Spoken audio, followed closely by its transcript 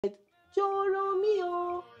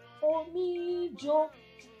Jolomio, Omijo.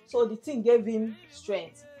 So the thing gave him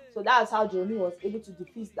strength. So that's how Jolomi was able to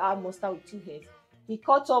defeat that monster with 2 heads. He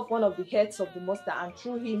cut off one of the heads of the monster and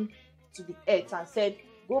threw him to the earth and said,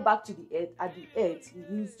 go back to the earth. At the earth,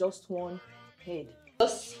 he used just 1 head.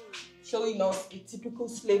 Just showing us a typical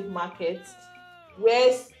slave market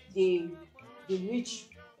where the rich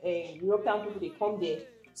European people, they come there.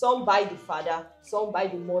 Some buy the father, some buy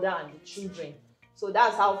the mother and the children. So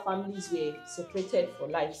that's how families were separated for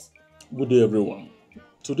lives. Good day, everyone.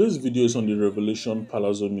 Today's video is on the Revelation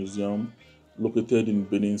Palazzo Museum located in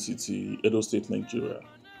Benin City, Edo State, Nigeria.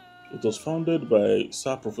 It was founded by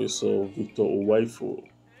Sir Professor Victor Owaifo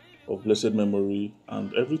of blessed memory,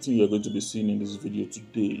 and everything you're going to be seeing in this video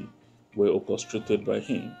today were orchestrated by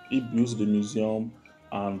him. He built the museum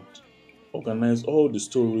and organized all the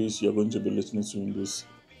stories you're going to be listening to in this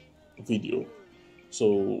video.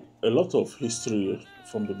 So a lot of history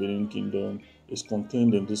from the Benin Kingdom is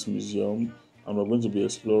contained in this museum, and we're going to be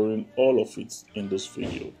exploring all of it in this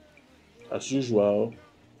video. As usual,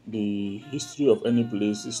 the history of any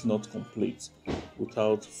place is not complete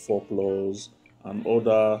without folklores and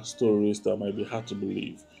other stories that might be hard to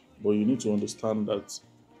believe. But you need to understand that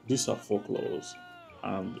these are folklores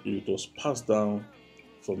and it was passed down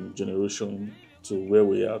from generation to where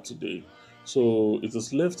we are today. So it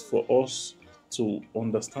is left for us to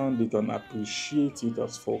understand it and appreciate it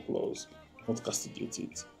as folklores, not castigate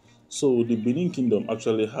it. So the Benin Kingdom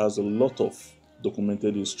actually has a lot of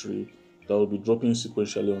documented history that will be dropping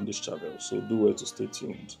sequentially on this channel, so do well to stay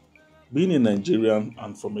tuned. Being a Nigerian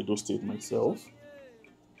and from Edo State myself,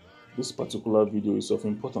 this particular video is of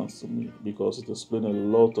importance to me because it explains a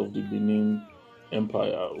lot of the Benin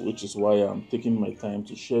Empire, which is why I'm taking my time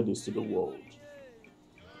to share this to the world.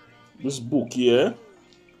 This book here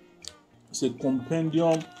is a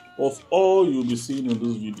compendium of all you'll be seeing in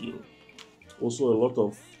this video. Also a lot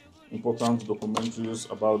of important documentaries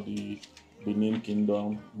about the Benin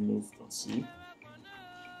Kingdom, you can see.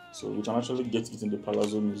 So you can actually get it in the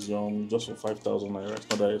Palazzo Museum just for 5,000 naira. It's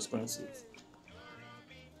not that expensive.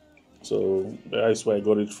 So that's where I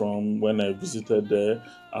got it from when I visited there,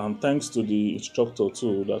 and thanks to the instructor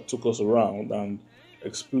too that took us around and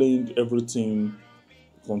explained everything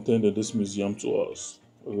contained in this museum to us.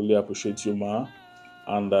 I really appreciate you, Ma.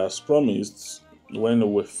 And as promised, when we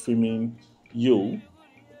were filming you,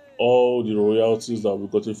 all the royalties that we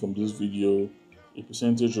got from this video, a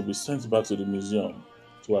percentage will be sent back to the museum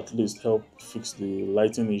to at least help fix the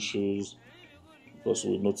lighting issues, because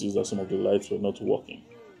we noticed that some of the lights were not working.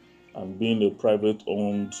 And being a private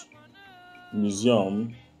owned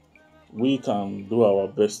museum, we can do our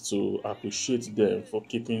best to appreciate them for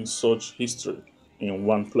keeping such history in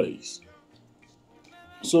one place.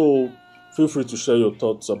 So feel free to share your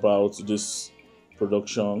thoughts about this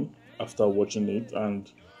production after watching it, and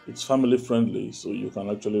it's family friendly, so you can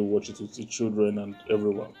actually watch it with the children and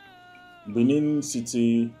everyone. Benin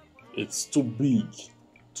City, it's too big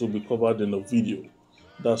to be covered in a video.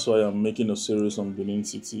 That's why I'm making a series on Benin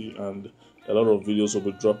City, and a lot of videos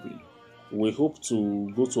will be dropping. We hope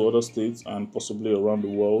to go to other states and possibly around the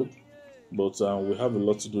world, but we have a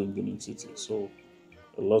lot to do in Benin City. So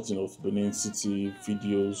a lot of Benin City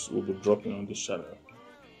videos will be dropping on this channel.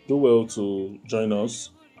 Do well to join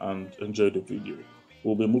us and enjoy the video.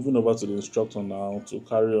 We'll be moving over to the instructor now to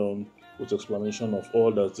carry on with explanation of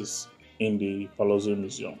all that is in the Palazzo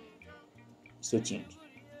Museum. Stay tuned.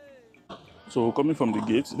 So coming from the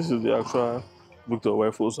gate, this is the actual Victor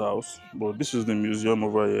Waifo's house, but this is the museum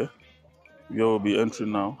over here. We will be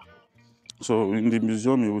entering now. So in the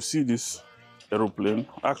museum, you will see this aeroplane,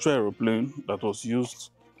 actual aeroplane that was used.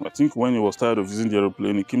 I think when he was tired of using the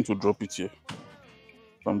aeroplane, he came to drop it here.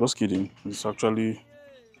 I'm just kidding. It's actually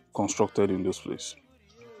constructed in this place.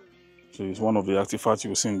 So it's one of the artifacts you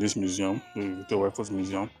will see in this museum, the Victor Waifo's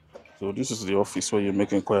museum. So this is the office where you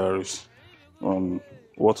make inquiries on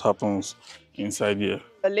what happens inside here.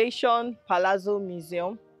 Revelation Palazzo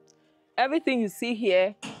Museum. Everything you see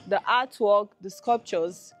here, the artwork, the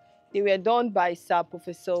sculptures, they were done by Sir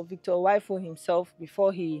Professor Victor Owaifo himself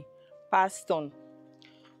before he passed on.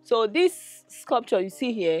 So this sculpture you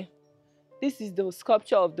see here, this is the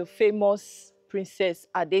sculpture of the famous Princess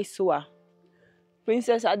Adesua.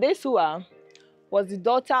 Princess Adesua was the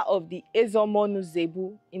daughter of the Ezomonu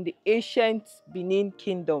Zebu in the ancient Benin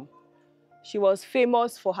Kingdom. She was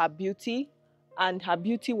famous for her beauty, and her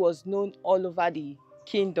beauty was known all over the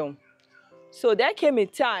kingdom. So there came a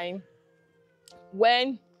time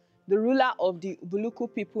when the ruler of the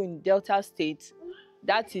Ubuluku people in Delta State,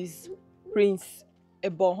 that is Prince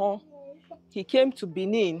Ebohon, he came to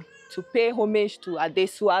Benin to pay homage to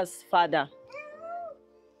Adesua's father.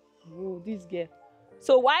 this girl.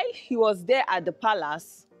 So while he was there at the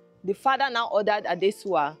palace, the father now ordered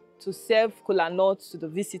Adesua to serve kola nuts to the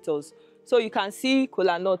visitors. So you can see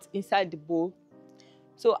kola nuts inside the bowl.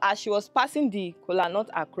 So as she was passing the kola nut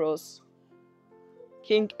across,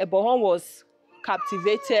 King Ebohon was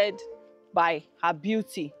captivated by her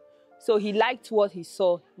beauty. So he liked what he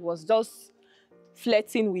saw. He was just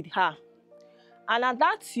flirting with her. And at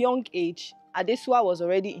that young age, Adesua was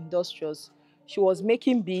already industrious. She was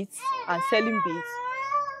making beads and selling beads.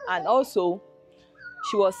 And also,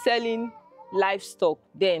 she was selling livestock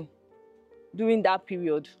then, during that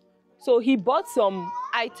period. So he bought some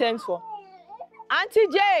items for Auntie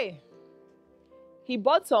J. He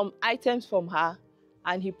bought some items from her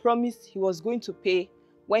and he promised he was going to pay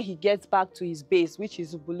when he gets back to his base, which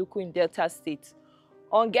is Ubuluku in Delta State.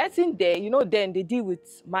 On getting there, you know, then they deal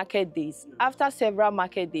with market days. After several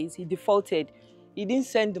market days, he defaulted. He didn't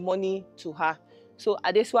send the money to her. So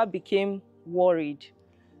Adesua became worried.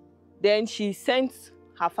 Then she sent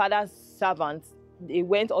her father's servants. They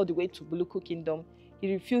went all the way to Buluku Kingdom.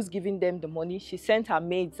 He refused giving them the money. She sent her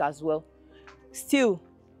maids as well. Still,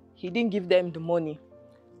 he didn't give them the money.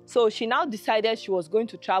 So she now decided she was going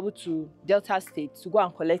to travel to Delta State to go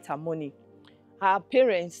and collect her money. Her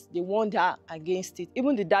parents, they warned her against it.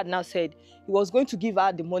 Even the dad now said he was going to give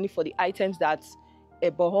her the money for the items that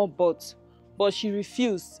Ebohon bought. But she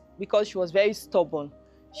refused because she was very stubborn.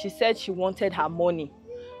 She said she wanted her money.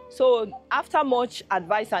 So after much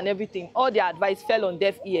advice and everything, all the advice fell on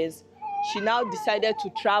deaf ears. She now decided to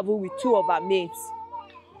travel with two of her mates.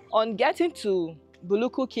 On getting to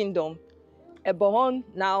Buluku Kingdom, Ebohon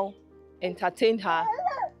now entertained her.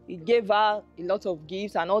 He gave her a lot of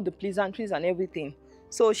gifts and all the pleasantries and everything.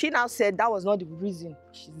 So she now said that was not the reason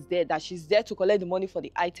she's there, that she's there to collect the money for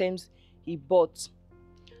the items he bought.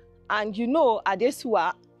 And you know,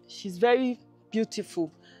 Adesua, she's very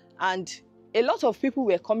beautiful. And a lot of people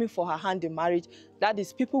were coming for her hand in marriage. That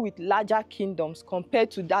is, people with larger kingdoms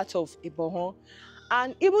compared to that of Ebohon.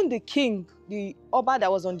 And even the king, the Oba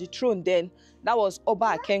that was on the throne then, that was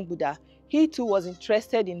Oba Akengbuda, he too was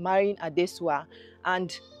interested in marrying Adesua.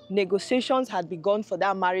 And negotiations had begun for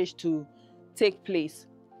that marriage to take place.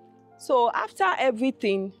 So after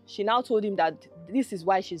everything, she now told him that this is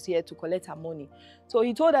why she's here, to collect her money. So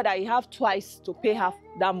he told her that he have twice to pay her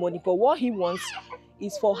that money, but what he wants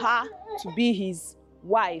is for her to be his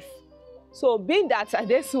wife. So being that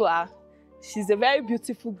Adesua, she's a very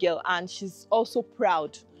beautiful girl and she's also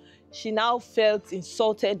proud, she now felt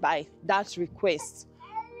insulted by that request.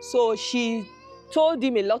 So she told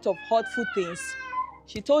him a lot of hurtful things.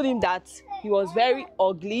 She told him that he was very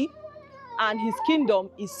ugly and his kingdom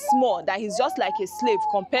is small, that he's just like a slave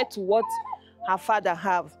compared to what her father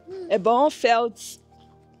have. Ebohon felt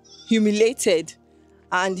humiliated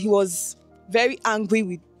and he was very angry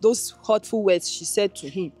with those hurtful words she said to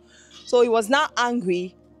him. So he was now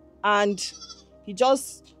angry and he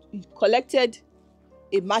collected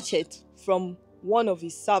a machete from one of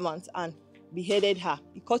his servants and beheaded her.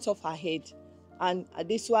 He cut off her head and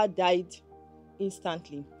Adesua died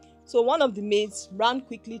instantly. So one of the maids ran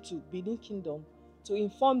quickly to Benin Kingdom to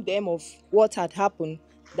inform them of what had happened,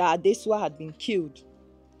 that Adesua had been killed.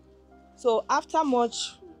 So after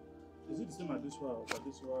much... Is it the same Adesua or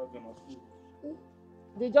Adesua Grammar School?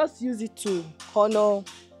 They just use it to honor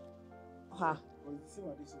her.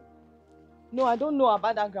 No, I don't know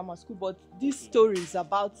about that grammar school, but this story is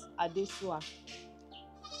about Adesua.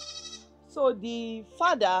 So the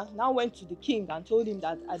father now went to the king and told him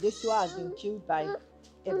that Adesua has been killed by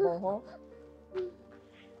Ebohon.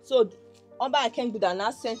 So Oba Akengbuda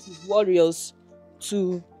now sent his warriors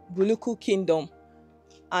to Buluku Kingdom,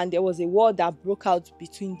 and there was a war that broke out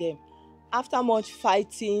between them. After much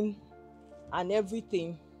fighting and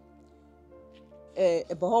everything,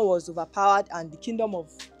 Ebohon was overpowered and the kingdom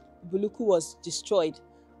of Buluku was destroyed.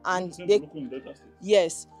 And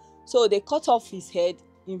yes, so they cut off his head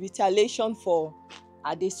in retaliation for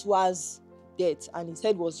Adesua's death, and his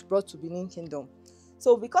head was brought to Benin Kingdom.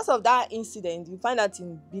 So because of that incident, you find that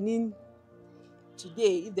in Benin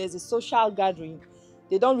today, if there's a social gathering,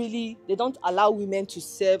 they don't allow women to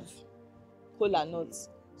serve kola nuts.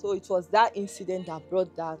 So it was that incident that brought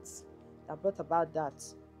about that.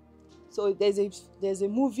 So there's a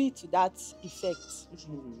movie to that effect. Which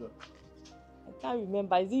movie is that? I can't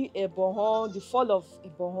remember. Is it Ebohon, the fall of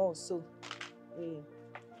Ebohon?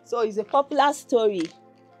 So it's a popular story.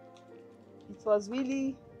 It was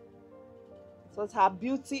her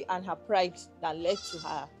beauty and her pride that led to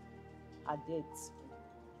her death.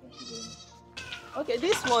 Thank you very much. Okay,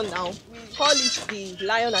 this one now, we call it the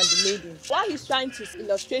lion and the maiden. What he's trying to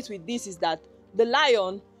illustrate with this is that the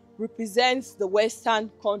lion represents the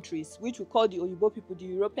Western countries, which we call the Oyibo people, the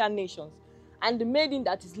European nations. And the maiden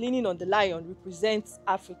that is leaning on the lion represents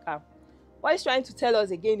Africa. What he's trying to tell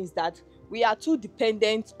us again is that we are too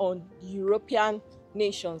dependent on the European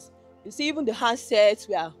nations. You see, even the handsets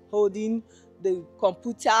we are holding, the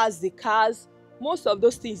computers, the cars, most of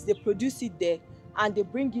those things, they produce it there and they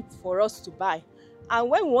bring it for us to buy. And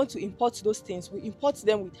when we want to import those things, we import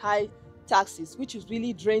them with high taxes, which is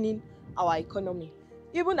really draining our economy.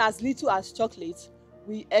 Even as little as chocolate,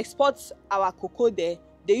 we export our cocoa there.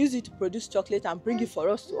 They use it to produce chocolate and bring it for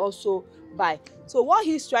us to also buy. So what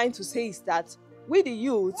he's trying to say is that we the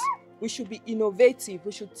youth, we should be innovative.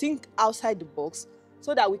 We should think outside the box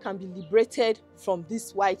so that we can be liberated from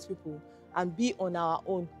these white people and be on our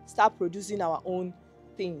own, start producing our own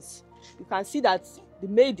things. You can see that the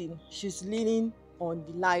maiden, she's leaning on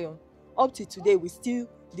the lion. Up to today, we still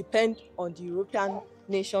depend on the European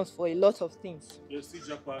nations for a lot of things. You see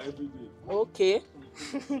Japa every day. Okay.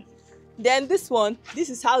 Then this one, this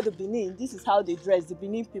is how this is how they dress, the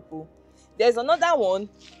Benin people. There's another one,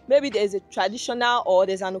 maybe there's a traditional or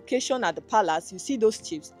there's an occasion at the palace. You see those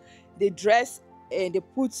chiefs, they dress and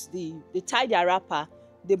they tie their wrapper,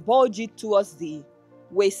 they bulge it towards the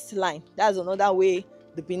waistline. That's another way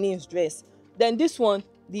the Benins dress. Then this one,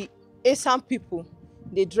 the Esan people,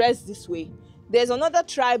 they dress this way. There's another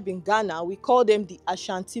tribe in Ghana, we call them the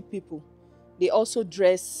Ashanti people. They also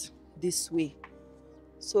dress this way.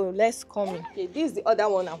 So let's come in. Okay, this is the other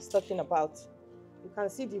one I was talking about. You can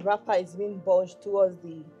see the wrapper is being bulged towards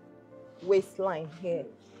the waistline here.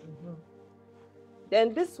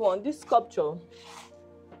 Then this one, this sculpture,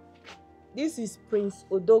 this is Prince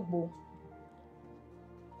Odogbo.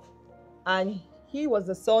 And he was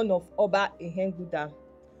the son of Oba Ehenguda.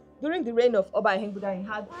 During the reign of Oba Ehenguda, he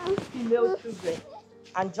had 2 female children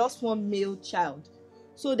and just 1 male child.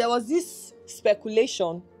 So there was this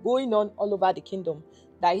speculation going on all over the kingdom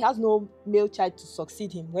that he has no male child to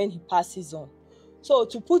succeed him when he passes on. So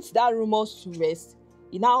to put that rumors to rest,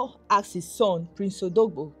 he now asked his son, Prince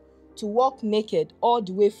Odogbo, to walk naked all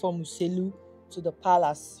the way from Uselu to the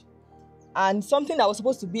palace. And something that was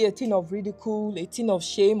supposed to be a thing of ridicule, a thing of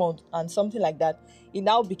shame, and something like that, it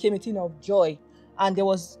now became a thing of joy. And there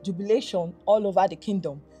was jubilation all over the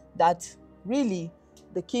kingdom that really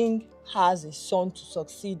the king has a son to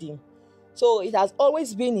succeed him. So it has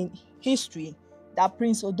always been in history that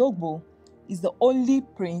Prince Odogbo is the only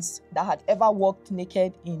prince that had ever walked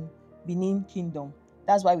naked in Benin Kingdom.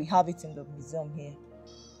 That's why we have it in the museum here.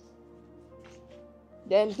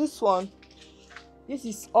 Then this one, this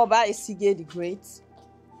is Oba Esige the Great.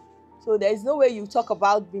 So there is no way you talk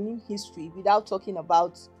about Benin history without talking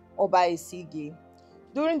about Oba Esige.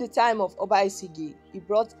 During the time of Oba Esige, he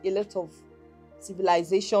brought a lot of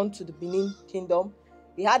civilization to the Benin Kingdom.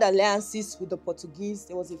 He had alliances with the Portuguese.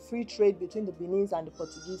 There was a free trade between the Benins and the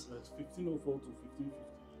Portuguese. That's 1504 to 1550.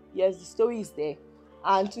 Yes, the story is there.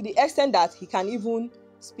 And to the extent that he can even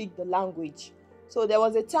speak the language. So there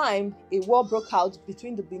was a time a war broke out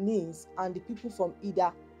between the Benins and the people from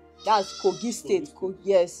Ida. That's Kogi State.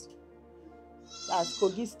 Yes, that's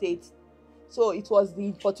Kogi State. So it was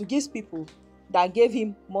the Portuguese people that gave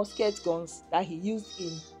him musket guns that he used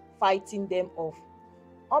in fighting them off.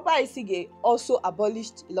 Oba Esige also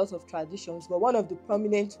abolished a lot of traditions, but one of the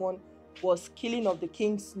prominent ones was killing of the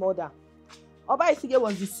king's mother. Oba Esige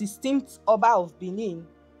was the 16th Oba of Benin,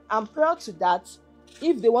 and prior to that,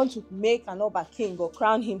 if they want to make an Oba king or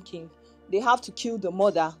crown him king, they have to kill the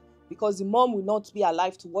mother because the mom will not be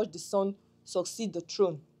alive to watch the son succeed the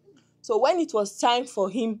throne. So when it was time for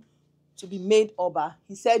him to be made Oba,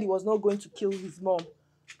 he said he was not going to kill his mom,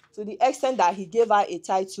 to the extent that he gave her a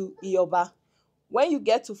title, Ioba. When you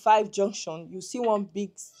get to 5 Junction, you see one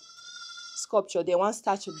big sculpture there, one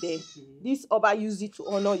statue there. This Oba used it to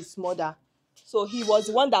honor his mother. So he was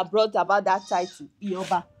the one that brought about that title,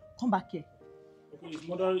 Ioba. Come back here. Okay, his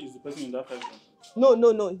mother is the person in that 5 Junction?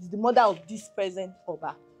 No. It's the mother of this present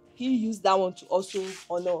Oba. He used that one to also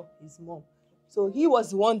honor his mom. So he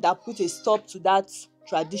was the one that put a stop to that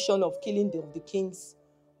tradition of killing the king's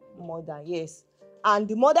mother, yes. And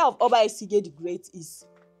the mother of Oba Esige the Great is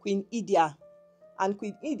Queen Idia. And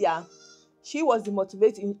Queen Idia, she was the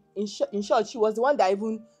motivator. In short, she was the one that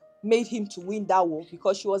even made him to win that war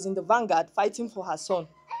because she was in the vanguard fighting for her son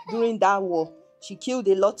during that war. She killed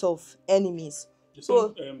a lot of enemies. So,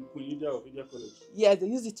 Queen Idia of Idia College? Yeah, they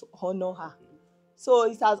used it to honor her. So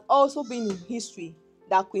it has also been in history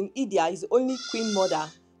that Queen Idia is the only queen mother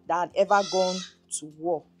that had ever gone to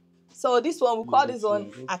war. So this one, we call this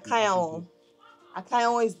one Akayaon.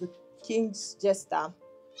 Akayaon is the king's jester.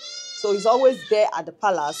 So he's always there at the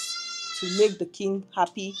palace to make the king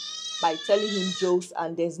happy by telling him jokes,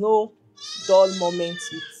 and there's no dull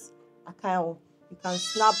moments with Akayo. You can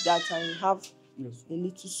snap that and you have a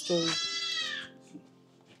little story.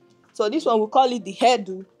 So this one, we call it the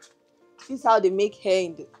hairdo. This is how they make hair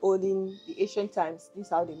in the ancient times. This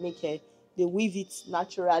is how they make hair. They weave it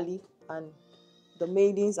naturally, and the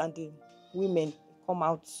maidens and the women come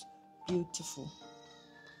out beautiful.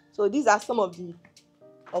 So these are some of the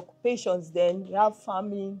occupations. Then we have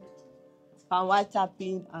farming, palm wine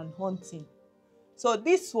tapping, and hunting. So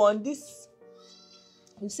this one, you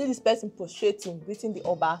see this person prostrating, greeting the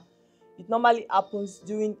Oba. It normally happens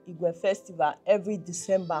during Igwe festival every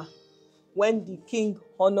December, when the king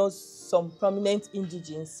honors some prominent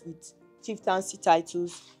indigenes with chieftaincy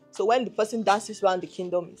titles. So when the person dances around the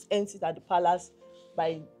kingdom, it ends it at the palace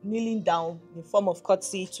by kneeling down in form of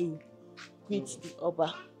courtesy to greet the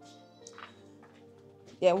Oba.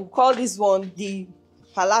 Yeah, we call this one the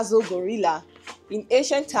Palazzo Gorilla. In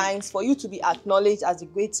ancient times, for you to be acknowledged as a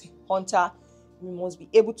great hunter, you must be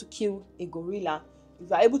able to kill a gorilla. If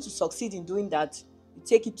you are able to succeed in doing that, you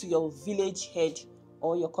take it to your village head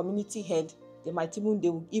or your community head. They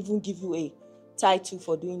will even give you a title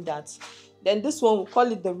for doing that. Then this one, we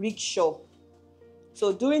call it the rickshaw.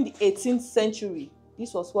 So during the 18th century,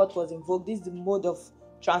 this was what was in vogue. This is the mode of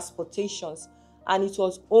transportations, and it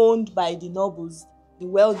was owned by the nobles, the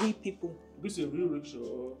wealthy people. This is a real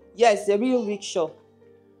rickshaw? Yes, a real rickshaw.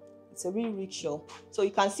 It's a real rickshaw. So you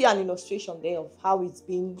can see an illustration there of how it's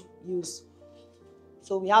being used.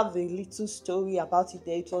 So we have a little story about it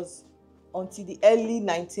there. It was until the early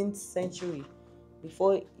 19th century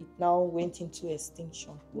before it now went into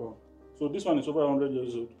extinction. Wow. So this one is over 100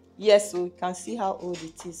 years old? Yes, so you can see how old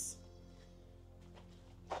it is.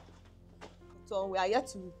 So we are yet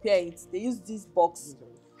to repair it. They use this box.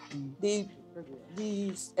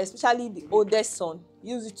 Especially the oldest son,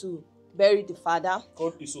 use it to bury the father.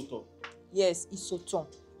 Called Isoton? Yes, Isoton.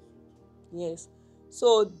 Yes.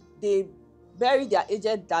 So they bury their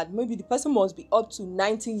aged dad. Maybe the person must be up to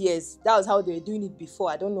 19 years. That was how they were doing it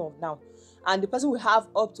before. I don't know now. And the person will have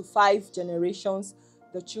up to 5 generations.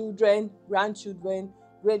 The children, grandchildren,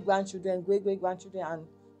 great-grandchildren, great-great-grandchildren, and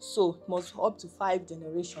so must up to 5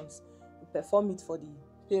 generations to perform it for the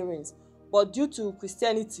parents. But due to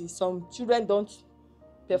Christianity, some children don't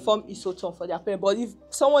perform Isoton for their parents. But if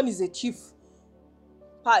someone is a chief,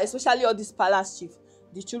 especially all these palace chief,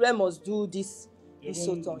 the children must do this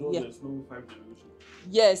Isoton. Yeah. There's no 5 generations.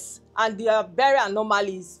 Yes, and their burial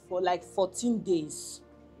normally is for like 14 days.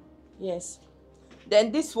 Yes.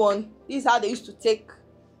 Then this one, this is how they used to take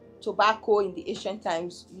tobacco in the ancient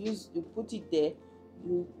times. You put it there.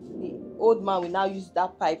 The old man will now use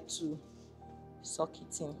that pipe to suck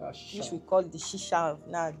it in, which we call the shisha of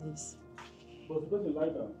nowadays. But the person lie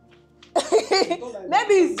down.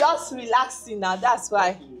 Maybe it's just relaxing now, that's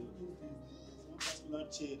why.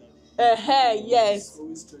 Yes.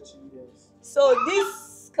 So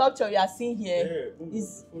this sculpture you are seeing here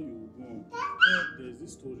is... Before you go, there's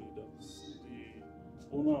this story that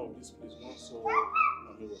the owner of this place once saw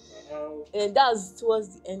how... And that's towards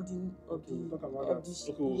the ending of this.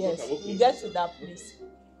 Yes, we get to that place.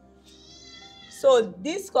 So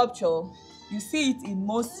this sculpture, you see it in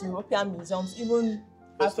most European museums, even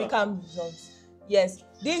African museums. Yes,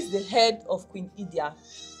 this is the head of Queen Idia.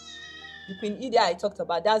 The Queen Idia I talked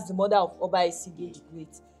about, that's the mother of Oba Isige the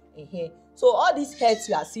Great. So all these heads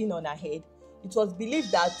you are seeing on her head, it was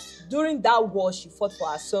believed that during that war she fought for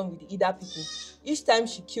her son with the Ida people, each time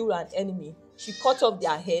she killed an enemy, she cut off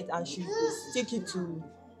their head and she stick it to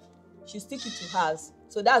hers.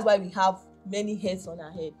 So that's why we have many heads on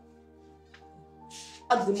her head.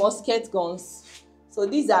 The musket guns. So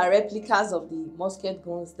these are replicas of the musket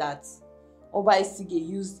guns that Oba Isige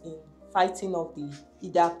used in fighting of the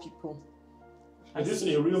Ida people. Is this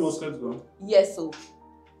a real musket gun? Yes, so.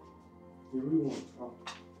 A real one. Oh.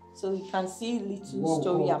 So you can see little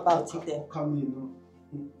story about it there.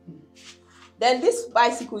 Then this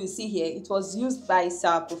bicycle you see here, it was used by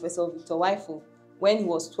Sir Professor Victor Waifo when he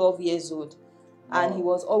was 12 years old. And he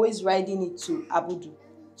was always riding it to Abudu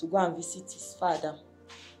to go and visit his father.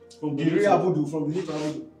 From Benin to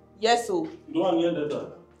Abudu? Yes, so. The one near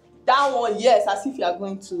that? That one, yes, as if you are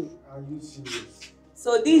going to. Are you serious?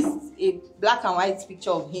 So this is a black and white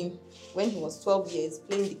picture of him when he was 12 years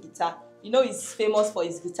playing the guitar. You know he's famous for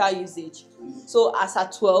his guitar usage. So as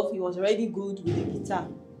at 12, he was already good with the guitar.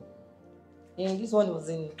 And this one was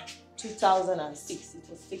in 2006. It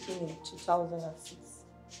was taken in 2006.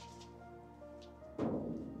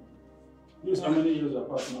 This how many years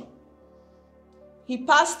apart now? He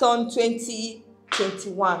passed on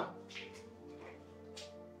 2021.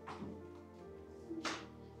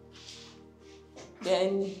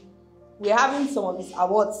 Then we're having some of his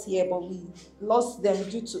awards here, but we lost them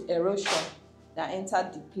due to erosion that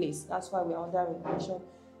entered the place. That's why we're under renovation.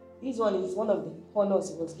 This one is one of the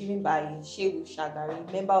honors it was given by Shehu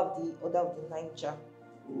Shagari, member of the Order of the Niger.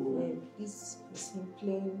 This is him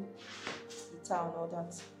playing guitar and all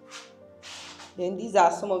that. Then these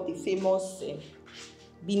are some of the famous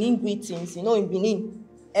Benin greetings. You know, in Benin,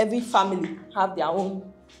 every family have their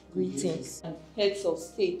own greetings. And heads of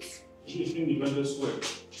state.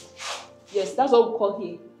 Yes, that's what we call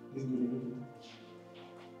him.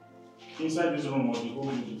 Inside this room or the whole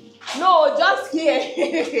building? No, just here.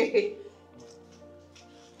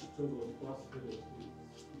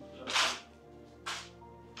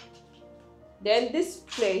 Then this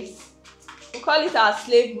place, we call it our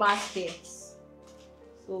slave market.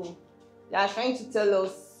 So they are trying to tell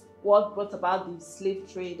us what brought about the slave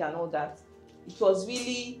trade and all that. It was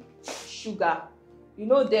really sugar. You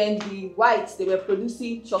know, then the whites, they were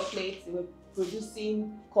producing chocolate, they were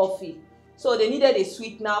producing coffee. So they needed a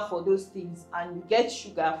sweetener for those things, and you get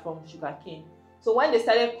sugar from sugarcane. So when they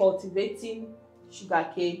started cultivating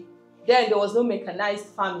sugarcane, then there was no mechanized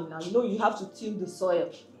farming. Now, you know, you have to till the soil.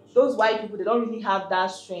 Those white people, they don't really have that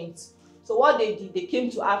strength. So what they did, they came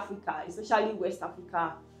to Africa, especially West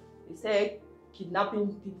Africa. They started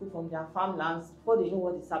kidnapping people from their farmlands. Before they know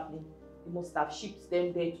what is happening, they must have shipped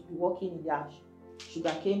them there to be working in their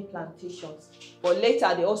sugarcane plantations. But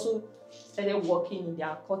later, they also started working in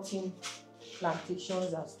their cotton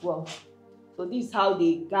plantations as well. So this is how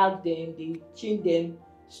they gag them, they chain them,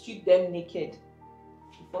 strip them naked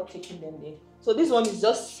before taking them there. So this one is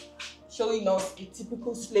just showing us a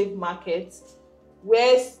typical slave market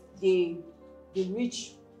where the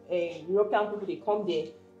rich European people, they come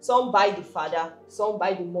there. Some buy the father, some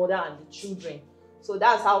buy the mother and the children. So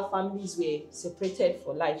that's how families were separated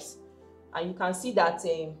for lives. And you can see that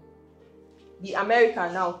the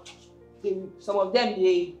American now, some of them,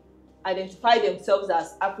 they identify themselves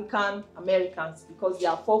as African Americans because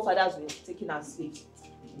their forefathers were taken as slaves.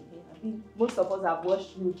 I think most of us have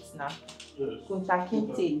watched Roots now. Yes. Kunta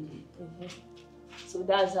Kinte. So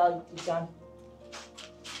that's how it began.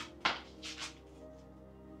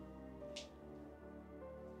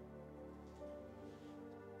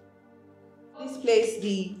 This place,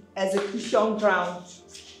 the execution ground.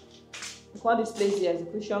 We call this place the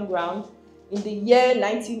execution ground. In the year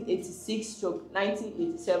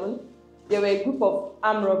 1986-1987, there were a group of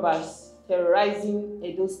armed robbers terrorizing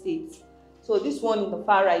Edo State. So this one in the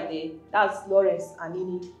far right there, that's Lawrence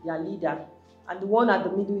Anini, their leader. And the one at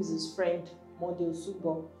the middle is his friend, Monde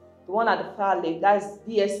Osubo. The one at the far left, that's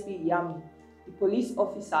DSP Yami, the police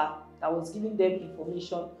officer that was giving them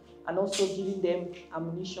information and also giving them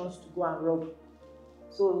ammunition to go and rob.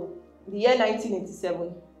 So in the year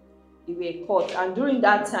 1987, they were caught. And during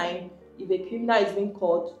that time, if a criminal is being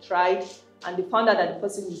caught, tried, and they found out that the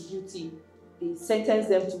person is guilty, they sentence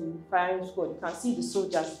them to firing squad. You can see the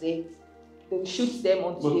soldiers there. They will shoot them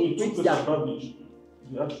until they break down.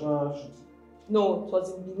 The actual shooting? No, it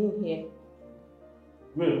was in Benin here.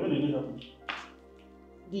 Where did it happen?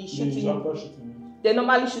 The shooting. They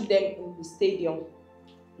normally shoot them in the stadium.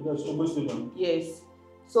 That's almost stadium. Yes.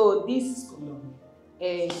 So these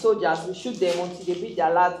soldiers will shoot them until they breathe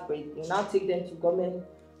their last breath. They now take them to government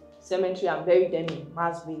cemetery and bury them in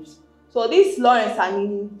mass graves. So this Lawrence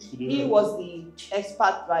Anini, he was the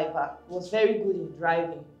expert driver. He was very good in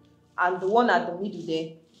driving. And the one at the middle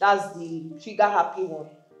there, that's the trigger happy one.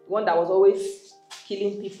 The one that was always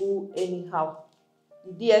killing people anyhow.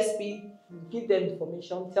 The DSP will give them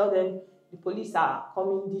information, tell them the police are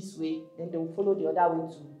coming this way, then they will follow the other way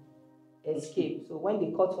to escape. So when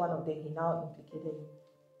they caught one of them, he now implicated him.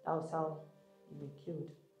 That was how he was killed.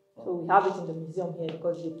 So we have it in the museum here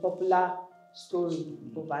because it's a popular story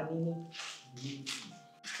of Anini.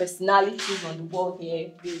 Personalities on the wall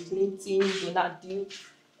here: Bill Clinton, Donald Duke,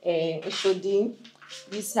 Oshodin,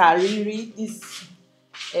 this Hariri, this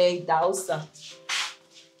Dausa.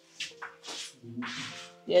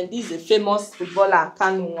 Then this is a famous footballer,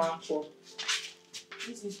 Kanu Nwankwo.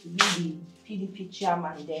 This is to be the PDP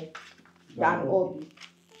chairman then, Dan Obi.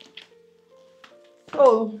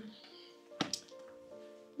 So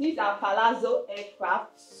these are Palazzo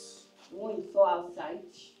aircrafts, the one you saw outside.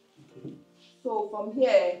 So from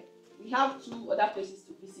here, we have two other places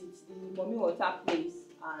to visit: the Mummy Water Place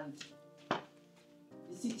and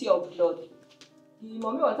the City of Blood. The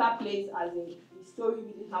Mummy Water Place, as in the story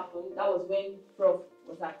really happened, that was when Prof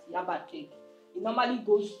was at Yabate. He normally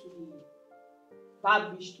goes to the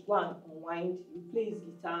bar beach to go and unwind. He plays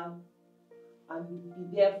guitar and he'll be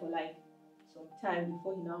there for like some time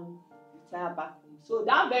before he now retire back home. So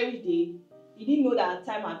that very day, he didn't know that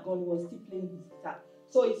time had gone. He was still playing his guitar.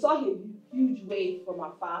 So he saw a huge wave from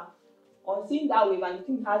afar. On seeing that wave, and the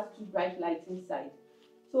thing has two bright lights inside.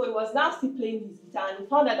 So he was now still playing his guitar, and he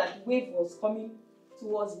found out that the wave was coming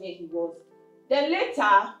towards where he was. Then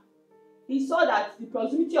later, he saw that the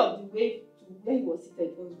proximity of the wave to where he was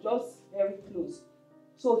seated was just very close.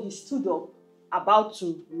 So he stood up, about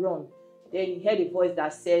to run. Then he heard a voice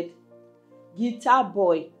that said, "Guitar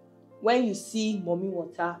boy, when you see mommy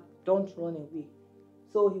water, don't run away."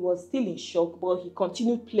 So he was still in shock, but he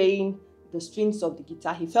continued playing the strings of the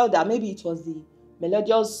guitar. He felt that maybe it was the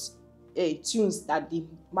melodious tunes that the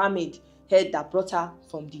mermaid heard that brought her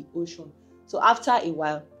from the ocean. So after a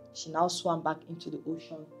while, she now swam back into the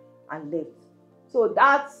ocean and left. So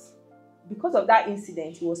that's because of that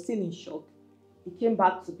incident. He was still in shock. He came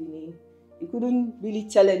back to Benin. He couldn't really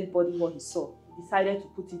tell anybody what he saw. He decided to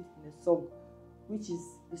put it in a song, which is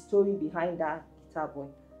the story behind that guitar boy.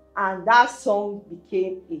 And that song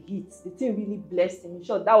became a hit. The thing really blessed him. In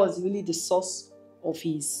short, that was really the source of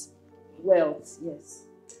his wealth. Yes.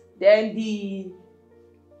 Then the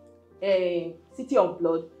City of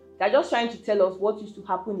Blood, they're just trying to tell us what used to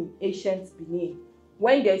happen in ancient Benin.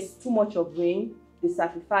 When there's too much of rain, they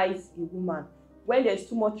sacrifice a woman. When there's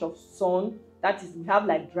too much of sun, that is, we have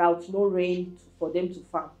like drought, no rain for them to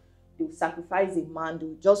farm, they will sacrifice a man. They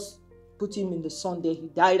will just put him in the sun there. He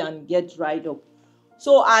died and get dried up.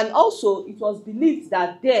 So, and also it was believed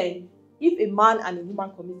that then, if a man and a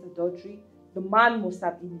woman commit adultery, the man must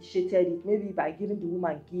have initiated it, maybe by giving the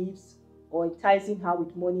woman gifts or enticing her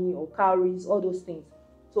with money or cowries, all those things.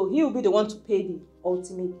 So he will be the one to pay the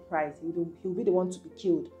ultimate price. He will be the one to be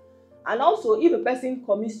killed. And also, if a person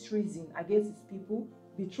commits treason against his people,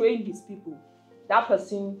 betraying his people, that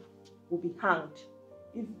person will be hanged.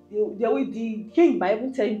 If the king might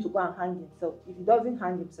even tell him to go and hang himself. If he doesn't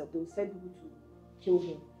hang himself, they will send people to kill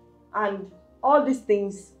him. And all these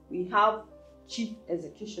things, we have chief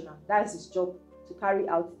executioner. That's his job, to carry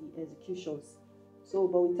out the executions. So,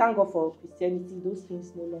 but we thank God for Christianity. Those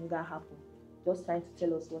things no longer happen. Just trying to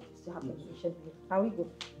tell us what is to happen in ancient Benin. Can we go?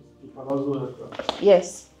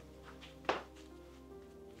 Yes.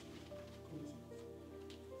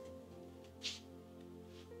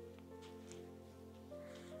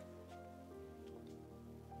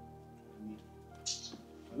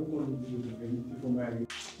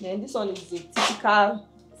 Then this one is a typical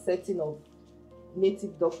setting of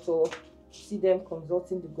native doctor. See them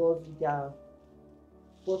consulting the gods with their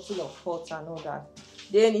bottle of hot and all that.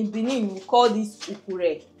 Then in Benin, we call this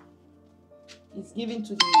ukure. It's given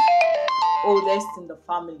to the oldest in the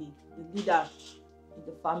family, the leader in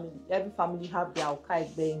the family. Every family have their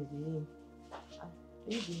ukai there in Benin.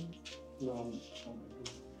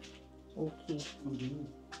 Okay.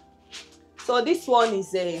 So this one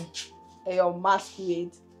is a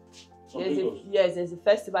masquerade. There's a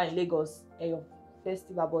festival in Lagos, a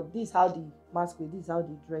festival, but this is how the masquerade, this is how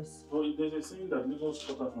they dress. So there's a saying that Lagos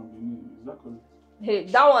cut out from Benin. Is that correct? Hey,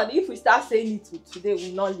 that one, if we start saying it today, we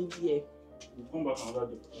will not live here. We'll come back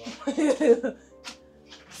another day.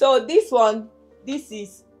 So this one, this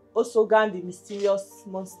is Osogan, the mysterious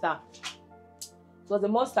monster. It was a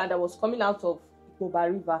monster that was coming out of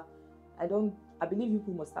Ikoba River. I believe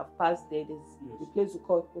people must have passed there. There's a place we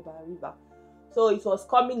call Ikoba River. So it was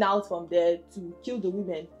coming out from there to kill the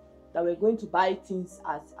women that were going to buy things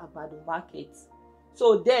at Abado Market.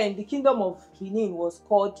 So then the kingdom of Benin was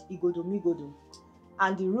called Igodomigodo,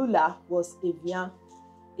 and the ruler was Evian.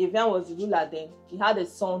 Evian was the ruler then. He had a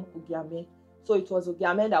son, Ogiame. So it was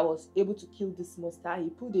Ogiame that was able to kill this monster. He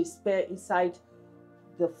put a spear inside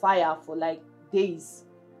the fire for like days,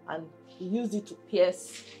 and he used it to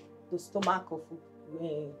pierce the stomach of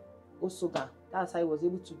Osogan. That's how he was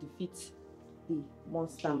able to defeat the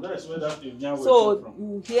monster. So that's where that Evian was from.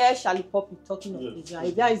 You hear Charlie Poppy talking of Evian.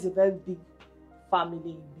 Evian is a very big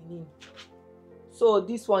family in Benin. So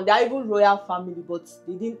this one, they are even royal family, but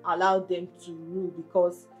they didn't allow them to rule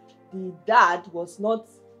because the dad was not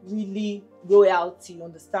really royalty, you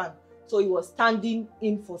understand? So he was standing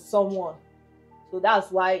in for someone. So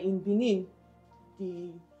that's why in Benin,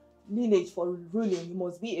 the lineage for ruling, it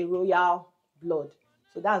must be a royal blood.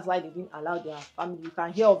 So that's why they didn't allow their family. You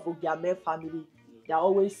can hear of Ogiame family. They are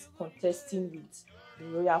always contesting with the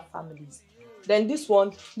royal families. Then this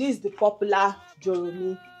one, this is the popular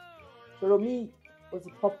Joromi. Joromi was a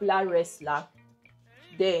popular wrestler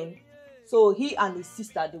then. So he and his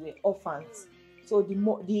sister, they were orphans. So it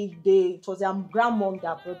was their grandmom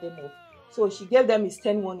that brought them up. So she gave them a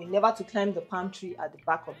stern warning never to climb the palm tree at the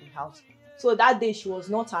back of the house. So that day she was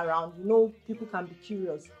not around. You know, people can be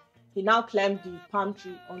curious. He now climbed the palm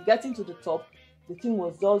tree. On getting to the top, the thing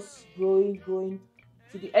was just growing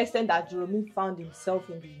to the extent that Jerome found himself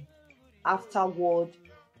in the afterworld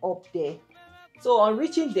up there. So on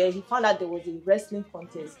reaching there, he found out there was a wrestling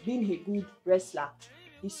contest. Being a good wrestler,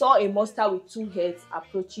 he saw a monster with 2 heads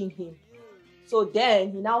approaching him. So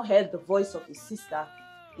then he now heard the voice of his sister.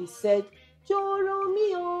 He said,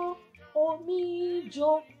 "Joromio,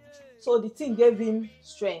 Omijo." So the thing gave him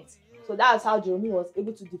strength. So that's how Jeremy was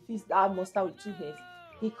able to defeat that monster with 2 heads.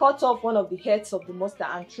 He cut off one of the heads of the monster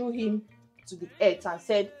and threw him to the earth and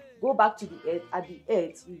said, "Go back to the earth. At the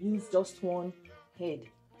earth, we use just 1 head."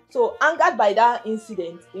 So angered by that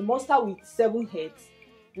incident, a monster with 7 heads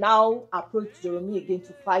now approached Jeremy again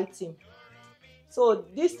to fight him. So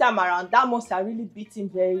this time around, that monster really beat him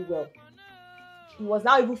very well. He was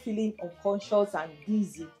now even feeling unconscious and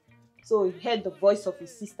dizzy. So he heard the voice of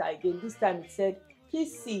his sister again. This time he said,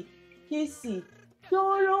 "Kissy, Kissy,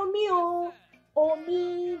 Joromio,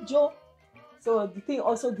 Omijo." So the thing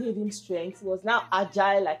also gave him strength. He was now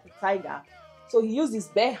agile like a tiger. So he used his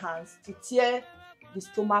bare hands to tear the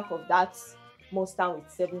stomach of that monster with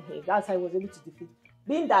 7 heads. That's how he was able to defeat.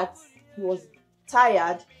 Being that he was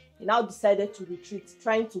tired, he now decided to retreat,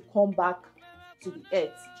 trying to come back to the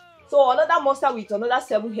earth. So another monster with another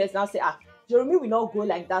 7 heads now said, Jeremy will not go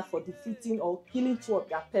like that for defeating or killing 2 of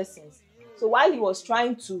their persons. So while he was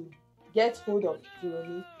trying to get hold of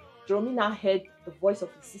Jeremy now heard the voice of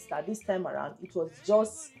his sister. This time around, it was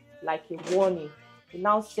just like a warning. He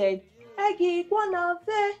now said, "Egi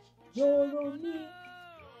Kwanave, Jeremy,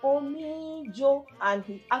 Omijo," and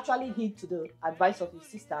he actually heed to the advice of his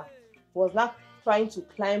sister. He was not trying to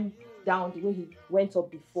climb down the way he went up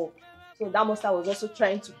before. So that monster was also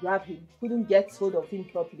trying to grab him, couldn't get hold of him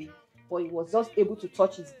properly, but he was just able to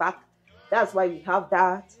touch his back. That's why we have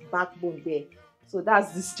that backbone there. So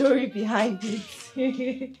that's the story behind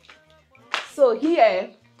it. So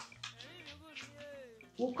here,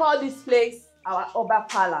 we call this place our Oba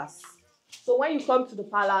Palace. So when you come to the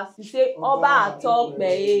palace, you say, "Oba Atok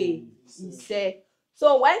Meye," he said.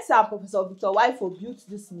 So when Sir Professor Victor Waifo built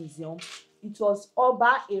this museum, it was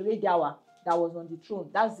Oba Erediawa that was on the throne.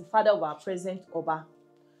 That's the father of our present Oba.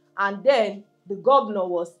 And then the governor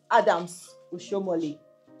was Adams Oshomole.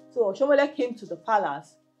 So Oshomole came to the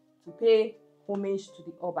palace to pay homage to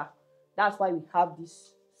the Oba. That's why we have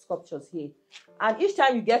these sculptures here. And each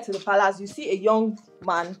time you get to the palace, you see a young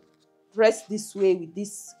man dressed this way with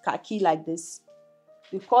this khaki like this.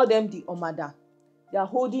 We call them the Omada. They are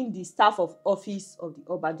holding the staff of office of the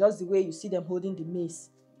Oba, just the way you see them holding the mace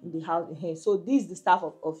in the house here. So this is the staff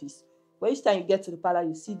of office. But each time you get to the palace,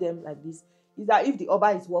 you see them like this. Is that if the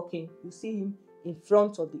Oba is walking, you see him in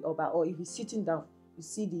front of the Oba, or if he's sitting down, you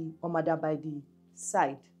see the Omada by the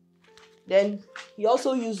side. Then he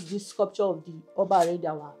also used this sculpture of the Oba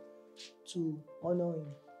Redawa to honor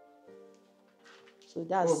him. So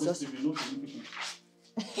that's just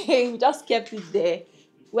we just kept it there.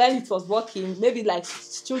 When it was working, maybe like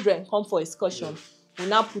children come for excursion, we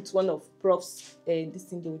now put one of props this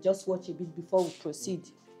thing, they will just watch a bit before we proceed.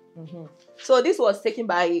 So this was taken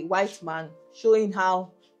by a white man, showing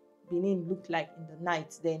how Benin looked like in the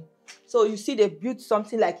night then. So you see they built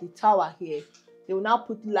something like a tower here. They will now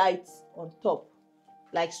put lights on top,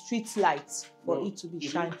 like street lights, for it to be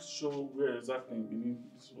shine. Show where exactly in Benin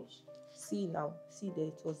this was. See now, see there,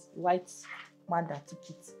 it was white man that took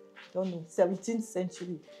it. Don't know, 17th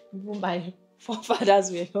century. Even my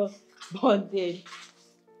forefathers were not born then.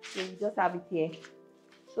 So we just have it here.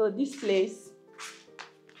 So this place.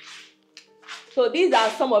 So these are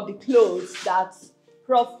some of the clothes that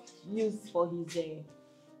Prof used for his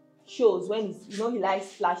shows when he's, he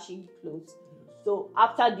likes flashy clothes. So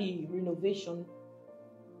after the renovation,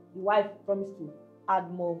 the wife promised to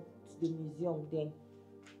add more to the museum then.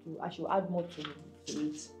 I should add more to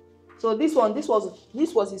it. So this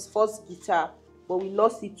was his first guitar, but we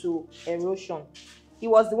lost it to erosion. He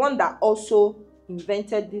was the one that also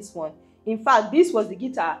invented this one. In fact, this was the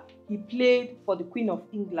guitar he played for the Queen of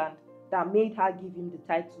England that made her give him the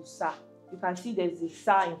title Sir. You can see there's a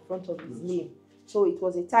Sir in front of his name. So it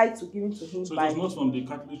was a title given to him by... So it was not from the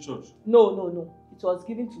Catholic Church? No. It was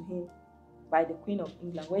given to him by the Queen of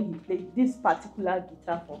England when he played this particular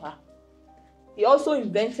guitar for her. He also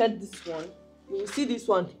invented this one. You will see this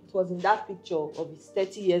one. It was in that picture of his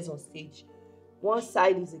 30 years on stage. One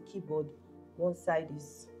side is a keyboard, one side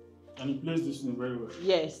is... And he plays this one very well.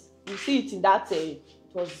 Yes. You see it in that... it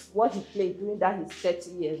was what he played during that his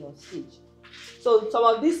 30 years on stage. So some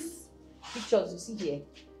of these pictures you see here,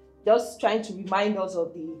 just trying to remind us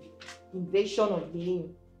of the invasion of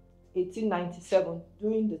Benin, 1897,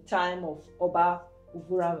 during the time of Oba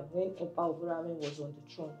Ovurame, when Oba Ovurame was on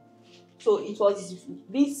the throne. So it was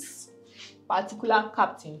this particular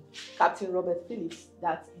Captain Robert Phillips,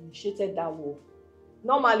 that initiated that war.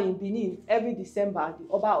 normally in Benin, every December, the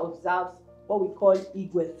Oba observes what we call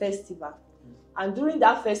Igwe festival. And during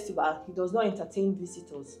that festival, he does not entertain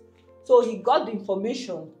visitors. So he got the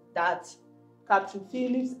information that Captain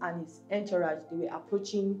Phillips and his entourage, they were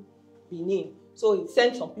approaching Benin. So he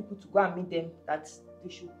sent some people to go and meet them, that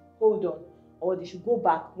they should hold on or they should go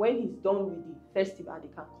back. When he's done with the festival, they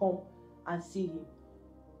can come and see him.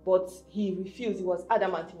 But he refused. He was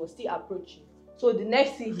adamant. He was still approaching. So the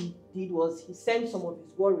next thing he did was he sent some of his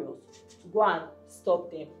warriors to go and stop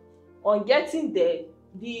them. On getting there,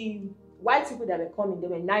 the white people that were coming, they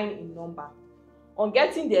were 9 in number. On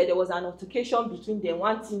getting there, there was an altercation between them.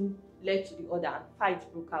 One team led to the other and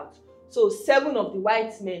fight broke out. So 7 of the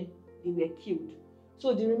white men, they were killed.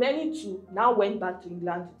 So the remaining 2 now went back to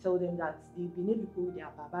England to tell them that the Benin people, they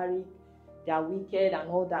are barbaric, they are wicked and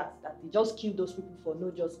all that they just killed those people for no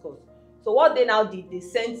just cause. So what they now did, they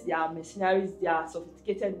sent their mercenaries, their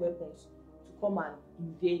sophisticated weapons to come and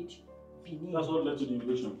invade Benin. That's what led to the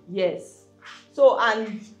invasion? Yes. So,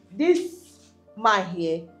 and this man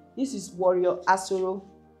here, this is warrior Asoro.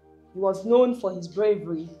 He was known for his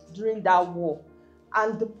bravery during that war.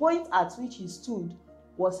 And the point at which he stood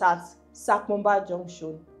was at Sakmomba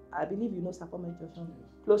Junction. I believe you know Sakmomba Junction,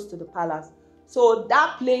 close to the palace. So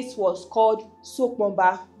that place was called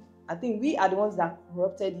Sokmomba. I think we are the ones that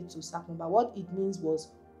corrupted it to Sakmomba. What it means was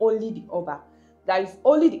only the Oba. That is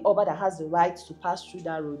only the Oba that has the right to pass through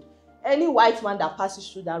that road. Any white man that passes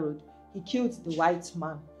through that road, he killed the white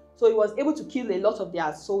man. So he was able to kill a lot of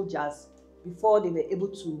their soldiers before they were able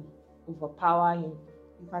to overpower him.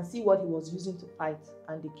 You can see what he was using to fight,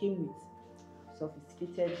 and they came with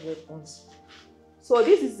sophisticated weapons. So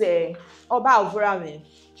this is a Oba Ovurame.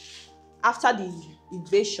 After the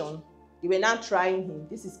invasion, they were now trying him.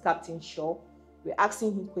 This is Captain Shaw. We're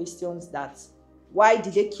asking him questions that why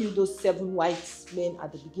did they kill those 7 white men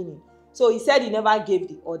at the beginning? So he said he never gave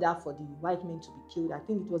the order for the white men to be killed. I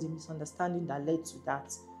think it was a misunderstanding that led to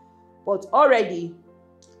that. But already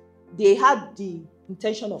they had the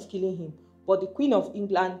intention of killing him, but the Queen of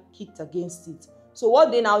England kicked against it. So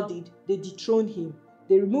what they now did, they dethroned him.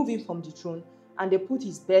 They removed him from the throne and they put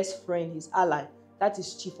his best friend, his ally, that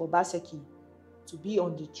is Chief Obaseki, to be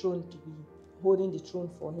on the throne, to be holding the throne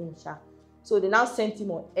for him. So they now sent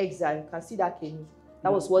him on exile. You can see that Kenny.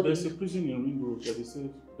 That was what there's a prison in Ring Road that they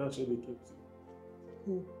said that's where they kept him.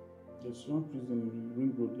 Who? There's one prison in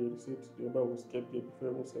Ring Road there. They said the Oba was kept there before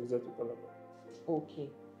he was exiled to Calabar. Okay.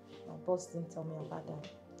 My boss didn't tell me about that.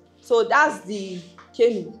 So that's the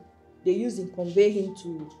canoe they used in conveying him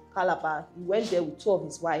to Calabar. He went there with 2 of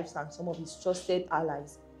his wives and some of his trusted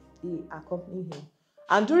allies. They accompanied him.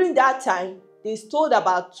 And during that time, they stole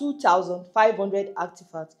about 2,500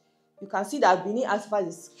 artifacts. You can see that Benin artifacts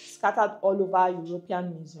is scattered all over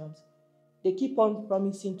European museums. They keep on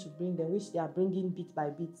promising to bring them, which they are bringing bit by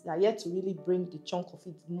bit. They are yet to really bring the chunk of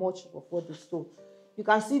it, much of what they stole. You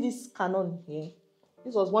can see this cannon here.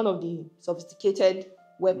 This was one of the sophisticated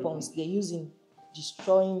weapons they use in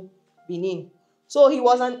destroying Benin. So he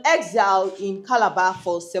was an exile in Calabar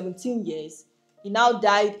for 17 years. He now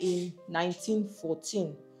died in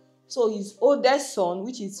 1914. So his oldest son,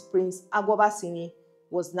 which is Prince Agwabasini,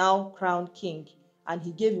 was now crowned king, and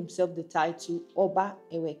he gave himself the title Oba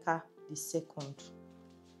Eweka II.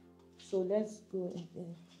 So let's go in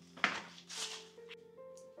there.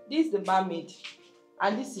 This is the mermaid,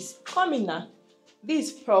 and this is coming now. This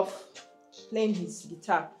is Prof playing his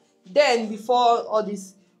guitar. Then before all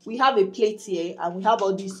this, we have a plate here, and we have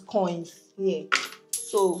all these coins here.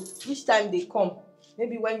 So each time they come,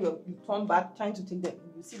 maybe when you turn back trying to take them,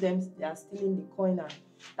 you see them, they are stealing the coin, and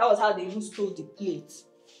that was how they even stole the plate.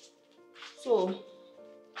 So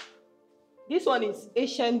this one is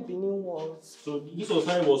ancient Benin walls. So this was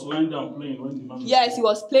how he was lying down playing when the man. Yes, he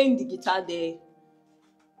was playing the guitar there.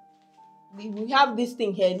 We have this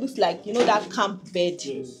thing here. It looks like, you know, that camp bed.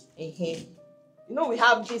 Yes. You know, we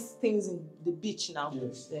have these things in the beach now.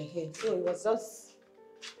 Yes. So he was just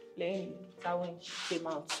playing the guitar when she came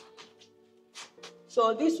out.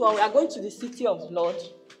 So this one, we are going to the City of Blood.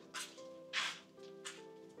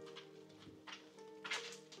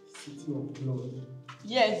 City of Blood.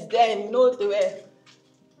 Yes, then, you know, they were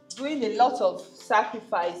doing a lot of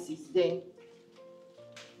sacrifices then.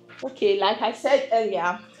 Okay, like I said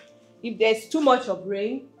earlier, if there's too much of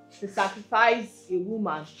rain, they sacrifice a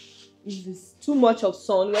woman. If there's too much of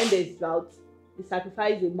sun, when there's drought, they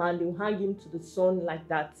sacrifice a man, they will hang him to the sun like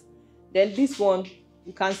that. Then this one,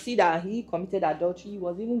 you can see that he committed adultery. He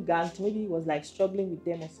was even gagged. Maybe he was like struggling with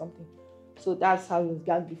them or something. So that's how he was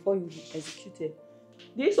gagged before he was executed.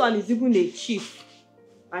 This one is even a chief.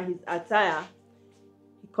 By his attire,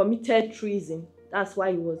 he committed treason. That's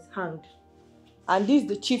why he was hanged. And this is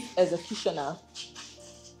the chief executioner.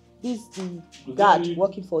 This is the Was guard there any-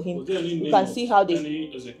 working for him. Was there any You name can of see how they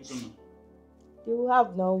any executioner? will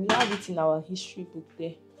have now. We have it in our history book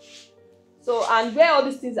there. So, and where all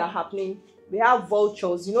these things are happening, we have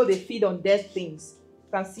vultures. You know, they feed on dead things.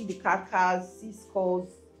 You can see the carcass, see skulls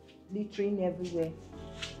littering everywhere.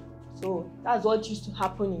 So that's what used to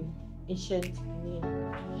happen in ancient Benin.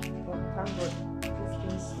 But thank God,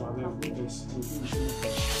 these things happen.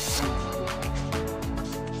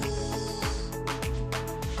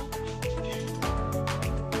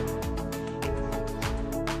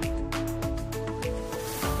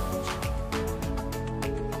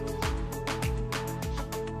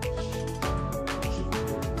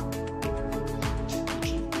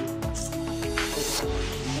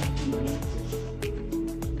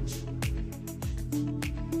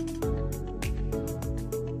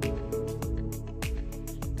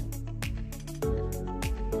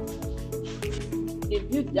 They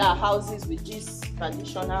built their houses with this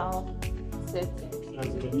traditional setting.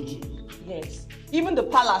 Like Benin. Yes. Even the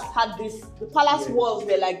palace had this. The palace walls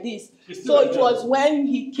were like this. It's So still it like was that. when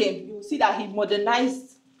he came. You will see that he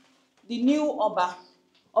modernized the new Oba.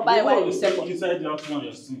 The Oba wall Ewa is still II. inside the house one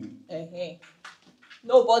you're seeing.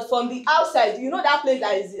 No, but from the outside, you know that place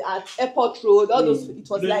that is at Airport Road, all those, it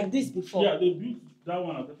was like this before. Yeah, they built that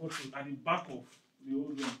one at the portrait at the back of the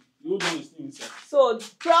old one. The old one is still inside. So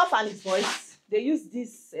Prof and his boys, they use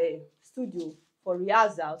this studio for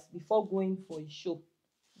rehearsals before going for a show.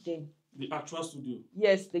 Then The actual studio.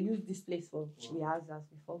 yes, they use this place for rehearsals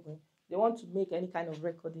before going. They want to make any kind of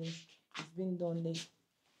recordings. It's been done there.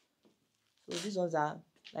 So these ones are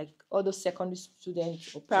like all those secondary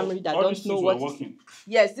students or primary that all don't these know things what were is. working.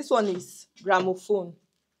 Yes, this one is gramophone.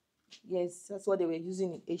 Yes, that's what they were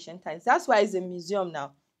using in ancient times. That's why it's a museum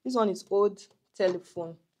now. This one is old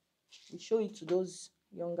telephone. We show it to those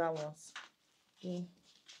younger ones.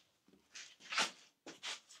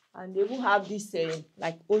 And they will have this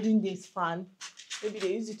like olden days fan. Maybe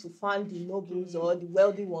they use it to fan the nobles or the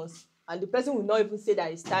wealthy ones. And the person will not even say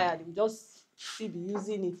that he's tired. He will just still be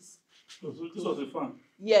using it. So this was a fan.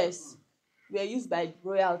 Yes, were used by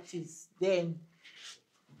royalties then.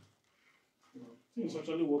 It's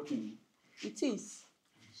actually working. It is.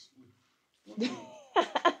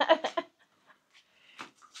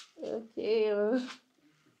 Okay.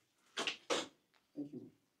 Thank you.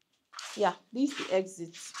 Yeah, this is the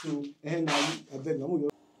exit. So, and I beg you.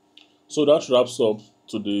 So that wraps up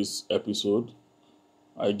today's episode.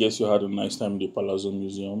 I guess you had a nice time in the Palazzo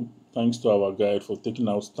Museum. Thanks to our guide for taking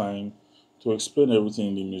out time to explain everything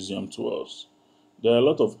in the museum to us. There are a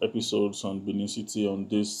lot of episodes on Benin City on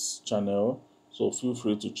this channel, so feel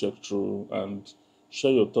free to check through and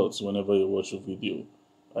share your thoughts whenever you watch a video.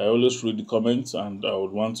 I always read the comments and I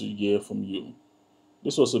would want to hear from you.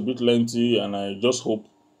 This was a bit lengthy and I just hope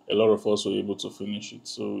a lot of us were able to finish it.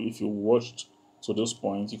 So if you watched to this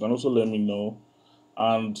point, you can also let me know.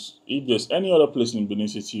 And if there's any other place in Benin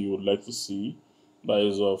City you would like to see that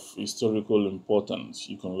is of historical importance,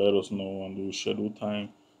 you can let us know and we'll schedule time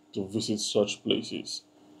to visit such places.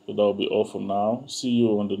 So that will be all for now. See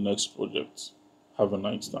you on the next project. Have a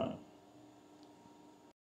nice time.